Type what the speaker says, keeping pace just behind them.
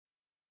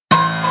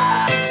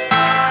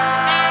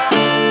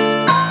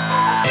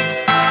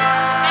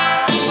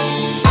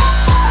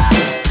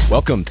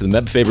Welcome to the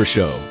Mebisode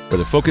Show, where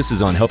the focus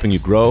is on helping you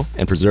grow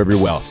and preserve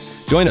your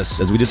wealth. Join us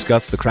as we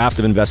discuss the craft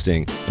of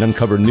investing and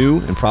uncover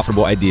new and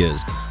profitable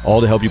ideas,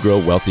 all to help you grow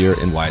wealthier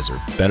and wiser.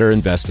 Better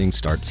investing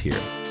starts here.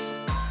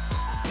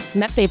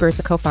 Meb Faber is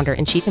the co-founder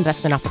and chief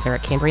investment officer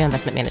at Cambria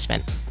Investment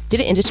Management. Due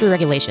to industry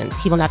regulations,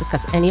 he will not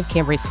discuss any of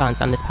Cambria's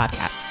funds on this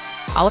podcast.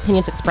 All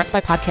opinions expressed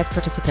by podcast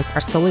participants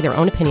are solely their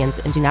own opinions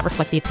and do not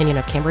reflect the opinion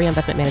of Cambria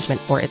Investment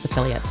Management or its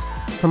affiliates.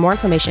 For more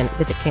information,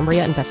 visit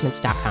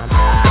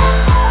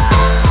CambriaInvestments.com.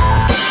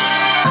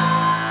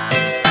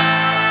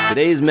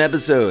 Today's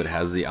Mebisode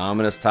has the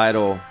ominous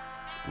title,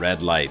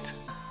 Red Light.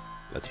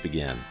 Let's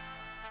begin.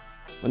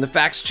 When the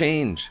facts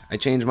change, I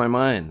change my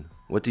mind.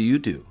 What do you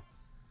do?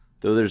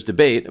 Though there's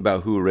debate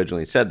about who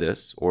originally said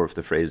this, or if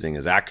the phrasing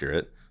is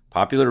accurate,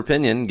 popular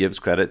opinion gives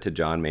credit to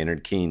John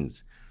Maynard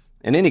Keynes.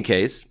 In any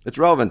case, it's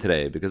relevant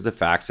today because the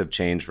facts have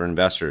changed for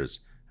investors,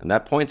 and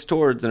that points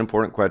towards an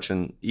important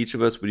question each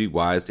of us would be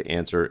wise to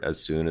answer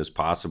as soon as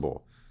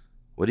possible.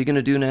 What are you going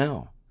to do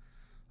now?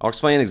 I'll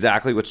explain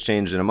exactly what's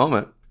changed in a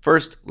moment.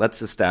 First,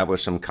 let's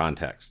establish some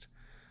context.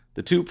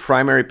 The two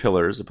primary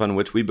pillars upon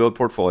which we build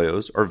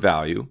portfolios are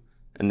value,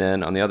 and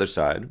then on the other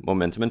side,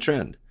 momentum and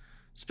trend.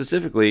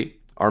 Specifically,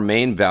 our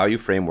main value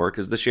framework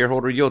is the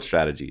shareholder yield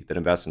strategy that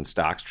invests in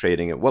stocks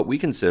trading at what we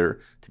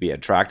consider to be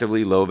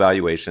attractively low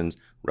valuations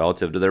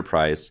relative to their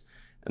price,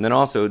 and then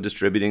also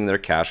distributing their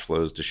cash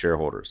flows to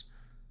shareholders.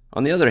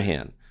 On the other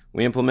hand,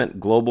 we implement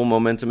global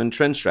momentum and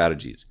trend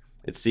strategies.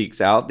 It seeks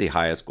out the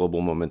highest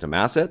global momentum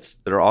assets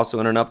that are also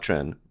in an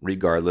uptrend,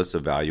 regardless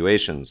of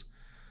valuations.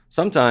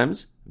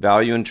 Sometimes,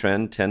 value and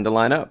trend tend to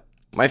line up.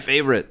 My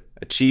favorite,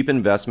 a cheap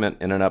investment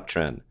in an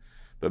uptrend.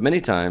 But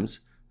many times,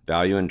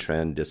 value and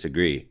trend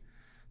disagree.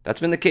 That's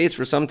been the case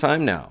for some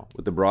time now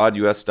with the broad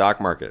U.S.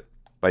 stock market.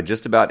 By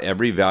just about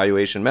every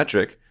valuation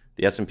metric,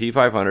 the S&P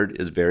 500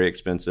 is very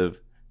expensive,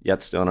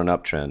 yet still in an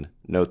uptrend.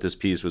 Note this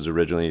piece was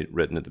originally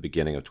written at the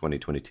beginning of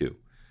 2022.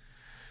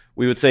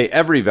 We would say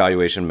every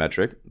valuation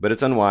metric, but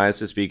it's unwise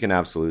to speak in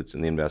absolutes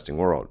in the investing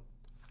world.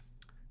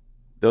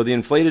 Though the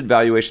inflated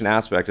valuation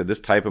aspect of this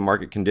type of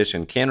market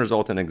condition can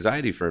result in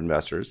anxiety for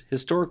investors,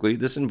 historically,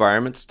 this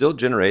environment still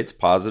generates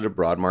positive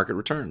broad market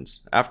returns.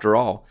 After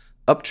all,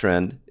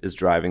 uptrend is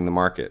driving the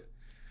market.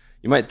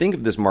 You might think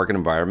of this market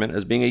environment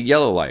as being a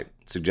yellow light,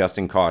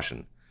 suggesting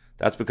caution.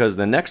 That's because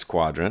the next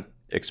quadrant,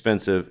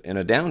 expensive in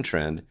a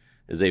downtrend,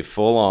 is a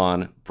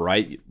full-on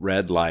bright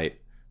red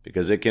light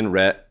because it can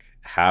wreak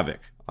havoc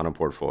on a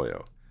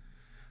portfolio.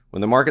 When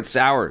the market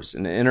sours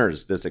and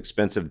enters this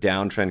expensive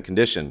downtrend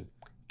condition,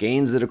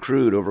 gains that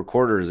accrued over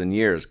quarters and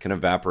years can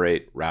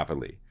evaporate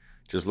rapidly.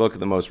 Just look at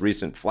the most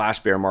recent flash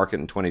bear market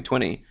in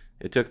 2020.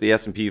 It took the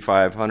S&P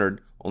 500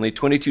 only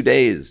 22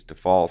 days to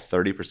fall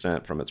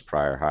 30% from its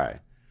prior high.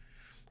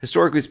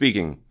 Historically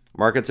speaking,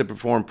 markets have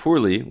performed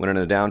poorly when in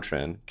a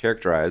downtrend,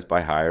 characterized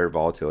by higher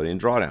volatility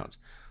and drawdowns.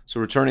 So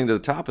returning to the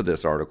top of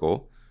this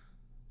article,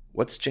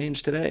 what's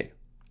changed today?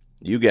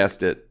 You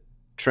guessed it.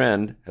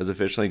 Trend has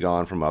officially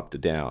gone from up to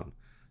down.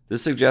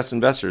 This suggests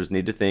investors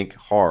need to think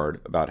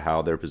hard about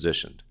how they're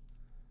positioned.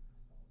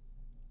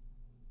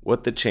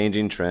 What the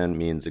changing trend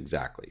means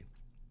exactly.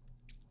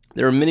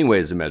 There are many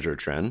ways to measure a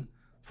trend.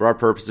 For our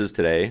purposes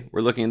today,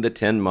 we're looking at the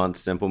 10-month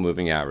simple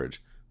moving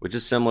average, which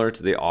is similar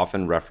to the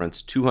often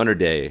referenced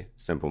 200-day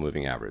simple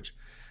moving average.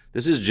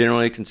 This is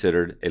generally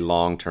considered a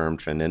long-term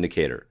trend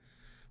indicator.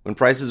 When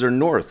prices are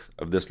north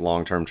of this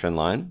long-term trend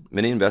line,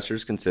 many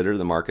investors consider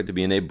the market to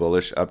be in a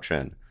bullish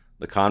uptrend.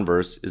 The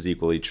converse is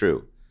equally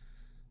true.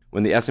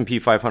 When the S&P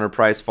 500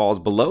 price falls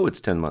below its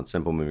 10-month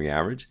simple moving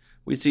average,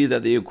 we see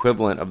that the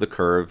equivalent of the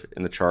curve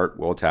in the chart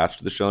will attach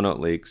to the show note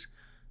links,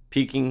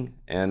 peaking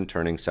and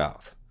turning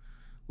south.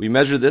 We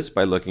measure this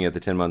by looking at the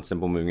 10-month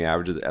simple moving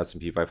average of the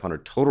S&P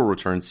 500 total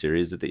return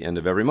series at the end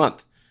of every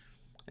month.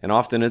 And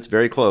often it's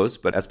very close,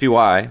 but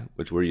SPY,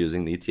 which we're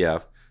using, the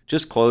ETF,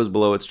 just closed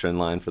below its trend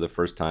line for the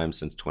first time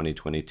since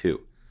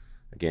 2022.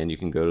 Again, you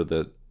can go to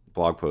the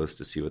blog post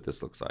to see what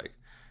this looks like.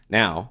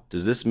 Now,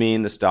 does this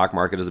mean the stock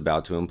market is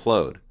about to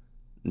implode?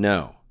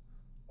 No.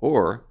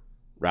 Or,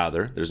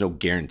 rather, there's no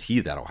guarantee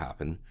that'll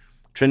happen.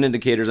 Trend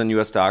indicators on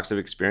U.S. stocks have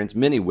experienced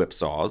many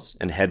whipsaws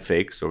and head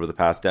fakes over the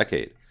past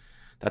decade.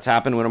 That's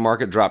happened when a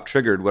market drop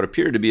triggered what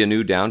appeared to be a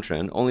new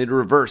downtrend, only to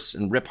reverse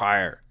and rip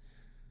higher.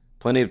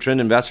 Plenty of trend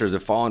investors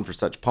have fallen for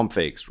such pump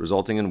fakes,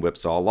 resulting in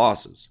whipsaw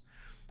losses.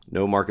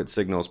 No market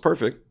signal is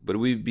perfect, but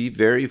we'd be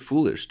very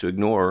foolish to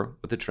ignore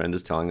what the trend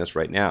is telling us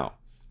right now.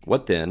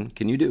 What then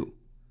can you do?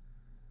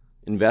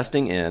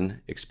 Investing in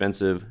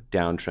expensive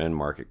downtrend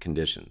market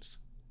conditions.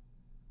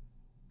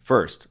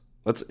 First,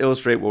 let's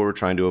illustrate what we're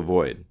trying to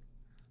avoid.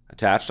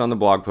 Attached on the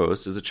blog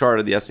post is a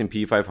chart of the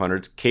S&P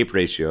 500's CAPE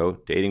ratio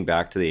dating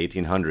back to the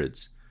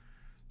 1800s.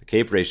 The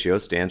CAPE ratio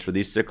stands for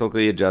the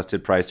cyclically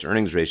adjusted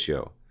price-to-earnings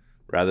ratio.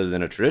 Rather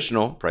than a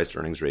traditional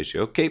price-to-earnings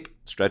ratio, CAPE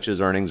stretches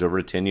earnings over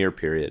a 10-year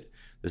period.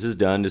 This is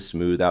done to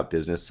smooth out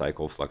business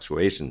cycle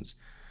fluctuations.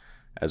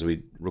 As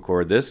we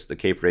record this, the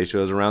CAPE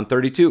ratio is around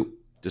 32,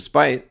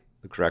 despite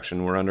the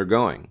correction we're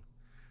undergoing.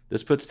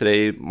 This puts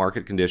today's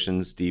market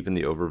conditions deep in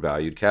the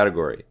overvalued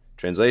category.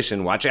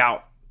 Translation, watch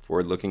out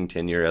forward-looking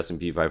 10-year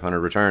S&P 500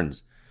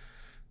 returns.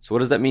 So what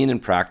does that mean in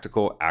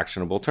practical,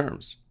 actionable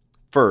terms?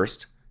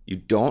 First, you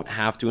don't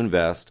have to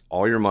invest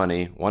all your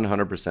money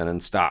 100% in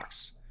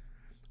stocks.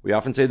 We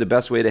often say the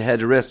best way to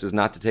hedge risk is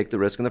not to take the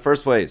risk in the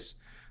first place.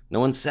 No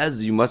one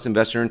says you must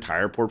invest your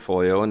entire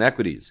portfolio in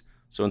equities.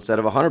 So instead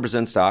of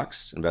 100%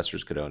 stocks,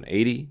 investors could own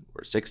 80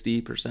 or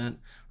 60%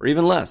 or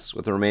even less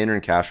with the remainder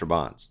in cash or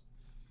bonds.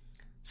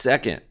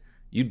 Second,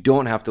 you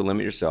don't have to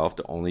limit yourself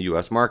to only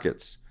U.S.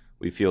 markets.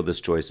 We feel this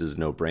choice is a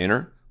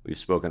no-brainer. We've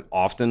spoken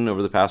often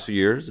over the past few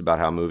years about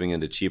how moving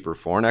into cheaper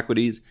foreign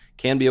equities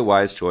can be a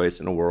wise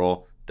choice in a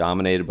world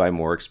dominated by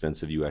more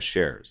expensive U.S.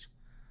 shares.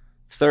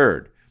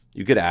 Third,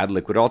 you could add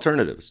liquid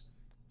alternatives.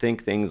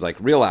 Think things like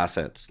real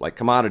assets, like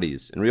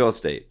commodities and real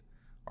estate.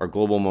 Our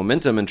global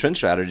momentum and trend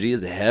strategy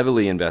is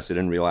heavily invested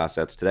in real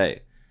assets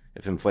today.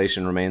 If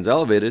inflation remains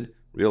elevated,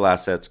 real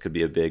assets could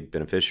be a big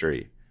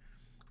beneficiary.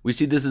 We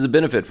see this as a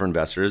benefit for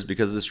investors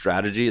because the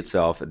strategy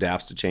itself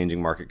adapts to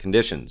changing market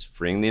conditions,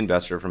 freeing the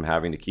investor from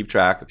having to keep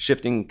track of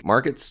shifting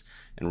markets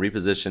and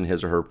reposition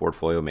his or her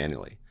portfolio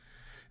manually.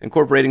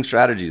 Incorporating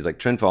strategies like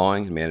trend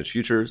following and managed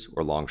futures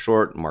or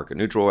long-short and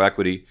market-neutral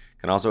equity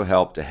can also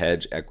help to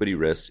hedge equity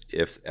risks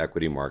if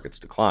equity markets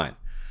decline.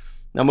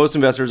 Now, most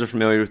investors are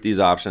familiar with these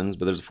options,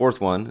 but there's a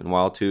fourth one, and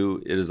while it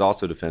is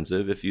also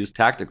defensive, if used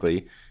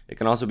tactically, it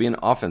can also be an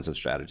offensive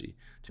strategy.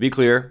 To be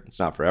clear, it's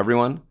not for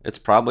everyone. It's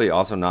probably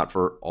also not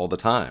for all the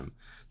time.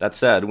 That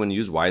said, when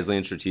used wisely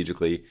and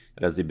strategically,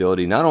 it has the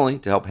ability not only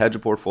to help hedge a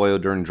portfolio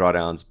during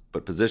drawdowns,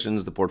 but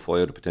positions the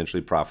portfolio to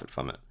potentially profit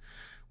from it.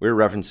 We're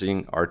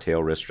referencing our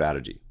tail risk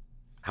strategy.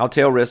 How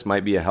tail risk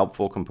might be a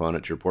helpful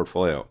component to your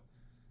portfolio.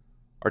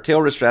 Our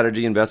tail risk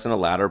strategy invests in a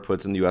ladder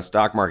puts in the U.S.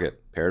 stock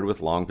market, paired with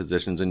long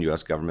positions in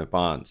U.S. government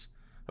bonds.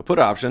 A put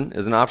option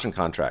is an option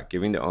contract,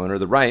 giving the owner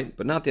the right,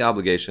 but not the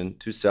obligation,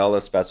 to sell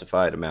a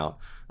specified amount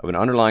of an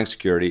underlying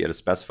security at a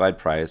specified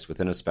price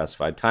within a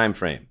specified time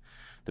frame.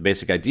 The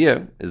basic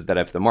idea is that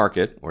if the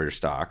market, or your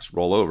stocks,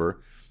 roll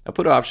over, a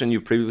put option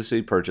you've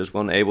previously purchased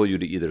will enable you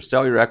to either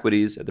sell your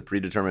equities at the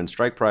predetermined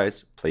strike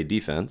price, play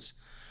defense,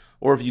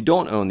 or if you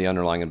don't own the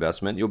underlying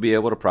investment, you'll be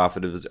able to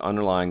profit as the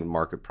underlying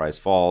market price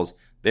falls,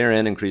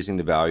 therein increasing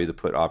the value of the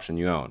put option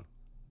you own,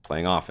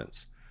 playing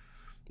offense.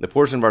 The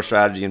portion of our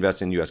strategy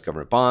investing in U.S.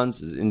 government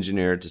bonds is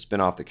engineered to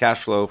spin off the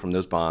cash flow from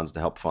those bonds to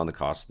help fund the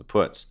cost of the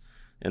puts.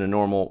 In a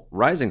normal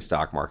rising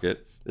stock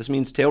market, this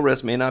means tail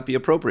risk may not be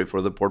appropriate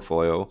for the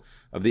portfolio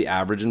of the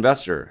average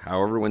investor.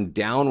 However, when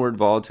downward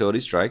volatility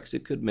strikes,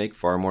 it could make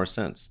far more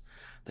sense.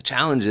 The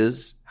challenge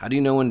is, how do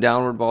you know when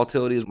downward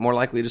volatility is more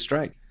likely to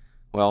strike?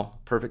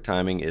 Well, perfect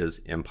timing is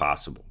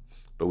impossible.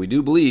 But we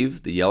do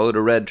believe the yellow to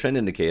red trend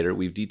indicator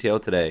we've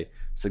detailed today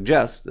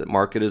suggests that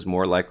market is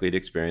more likely to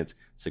experience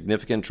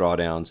significant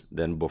drawdowns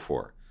than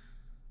before.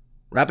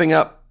 Wrapping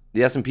up,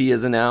 the S&P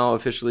has now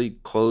officially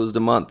closed a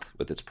month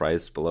with its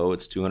price below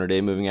its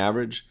 200-day moving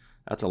average.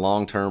 That's a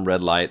long-term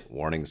red light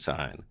warning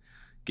sign.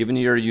 Given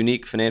your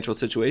unique financial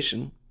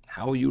situation,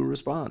 how will you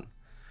respond?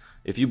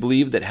 If you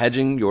believe that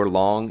hedging your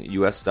long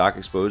U.S. stock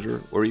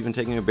exposure or even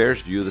taking a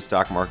bearish view of the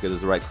stock market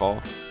is the right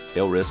call,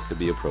 tail risk could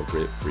be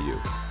appropriate for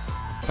you.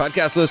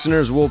 Podcast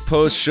listeners will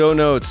post show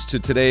notes to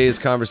today's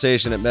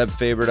conversation at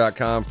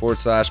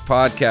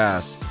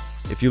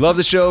mebfaber.com/podcast. If you love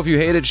the show, if you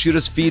hate it, shoot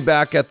us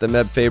feedback at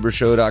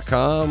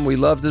themebfabershow.com. We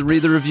love to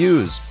read the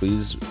reviews.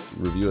 Please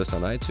review us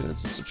on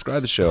iTunes and subscribe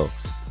to the show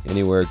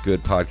anywhere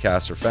good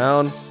podcasts are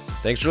found.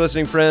 Thanks for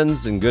listening,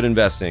 friends, and good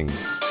investing.